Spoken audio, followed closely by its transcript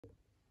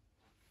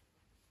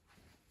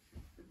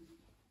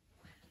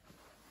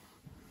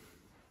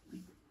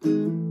Black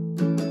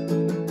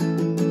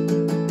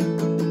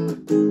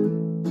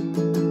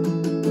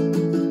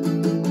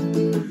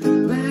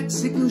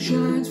signal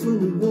shines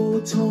from a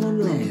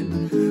war-torn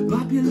land,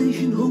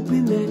 population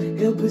hoping that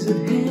help is at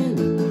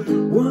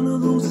hand. One of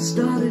those that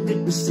started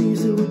it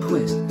receives a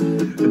request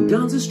and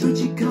dons a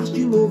stretchy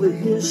costume over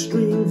his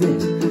string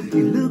vest.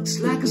 He looks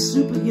like a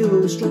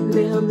superhero strutting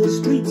down the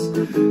streets,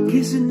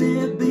 kissing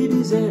their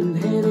babies and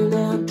handing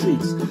out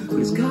treats. But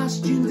his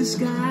costume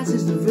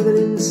disguises the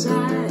villain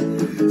inside.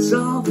 It's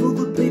all for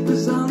the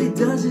papers, all he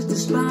does is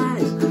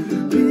despise.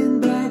 Pin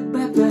back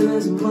Batman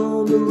as him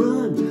on the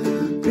run.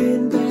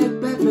 Pin back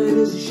Batman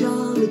is a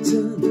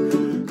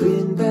charlatan.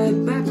 Pin back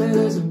Batman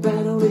has a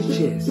bat on his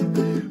chest.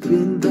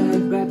 Pin back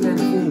Batman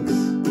thinks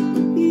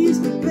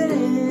he's the best.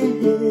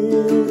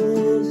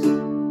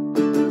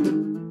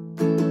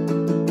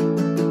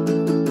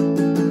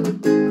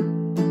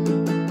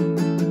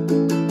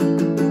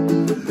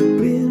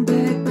 Pin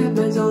back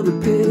Batman's on a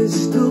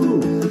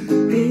pedestal,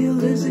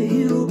 hailed as a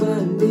hero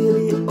by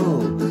nearly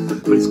all.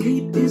 But his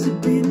cape is a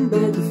bin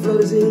bag that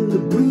flutters in the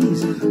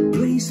breeze, a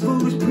place for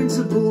his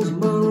principles,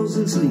 morals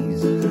and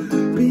sleeves.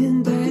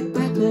 Pin back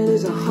Batman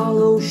is a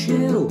hollow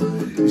shell,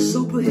 his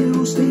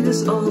superhero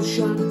status all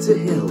shot to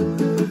hell.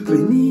 They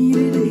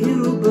needed a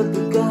hero but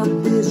they got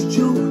this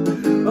joke,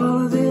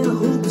 all of their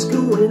hopes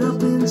going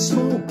up in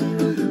smoke.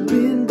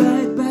 Pin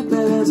back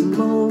Batman has him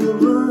on the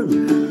run.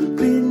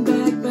 Pin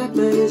back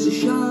Batman is a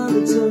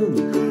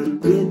charlatan.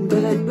 Pin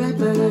back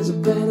Batman has a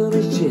bat on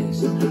his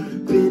chest.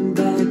 Pin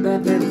back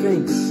Batman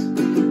thinks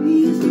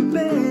he's the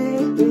best.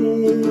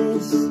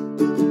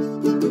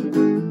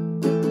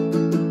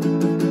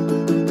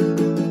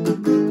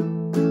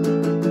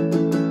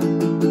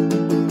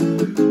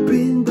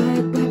 Pin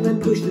back Batman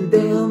pushed him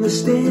down the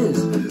stairs.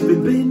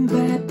 Pin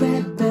back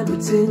Batman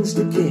pretends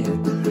to care.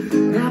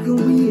 How can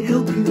we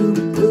help you,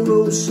 poor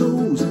old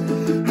souls?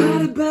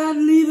 How about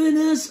leaving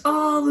us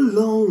all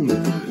alone?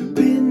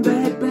 Pin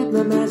back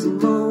Batman has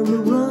him on the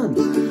run.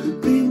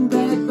 Pin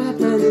back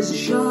Batman is a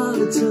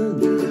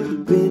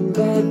charlatan. Pin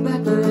back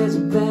Batman has a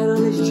bat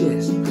on his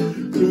chest.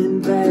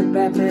 Pin back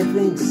Batman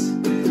thinks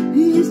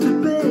he's the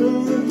best.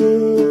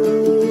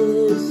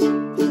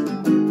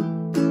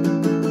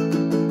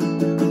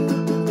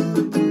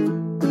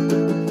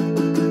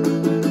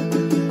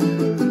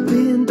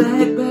 Pin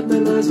back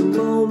Batman has him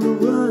on the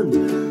run.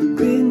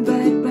 Pin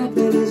back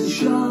Batman is a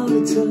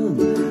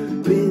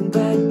charlatan. Pin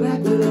back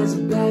Batman has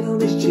a bat on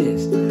his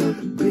chest.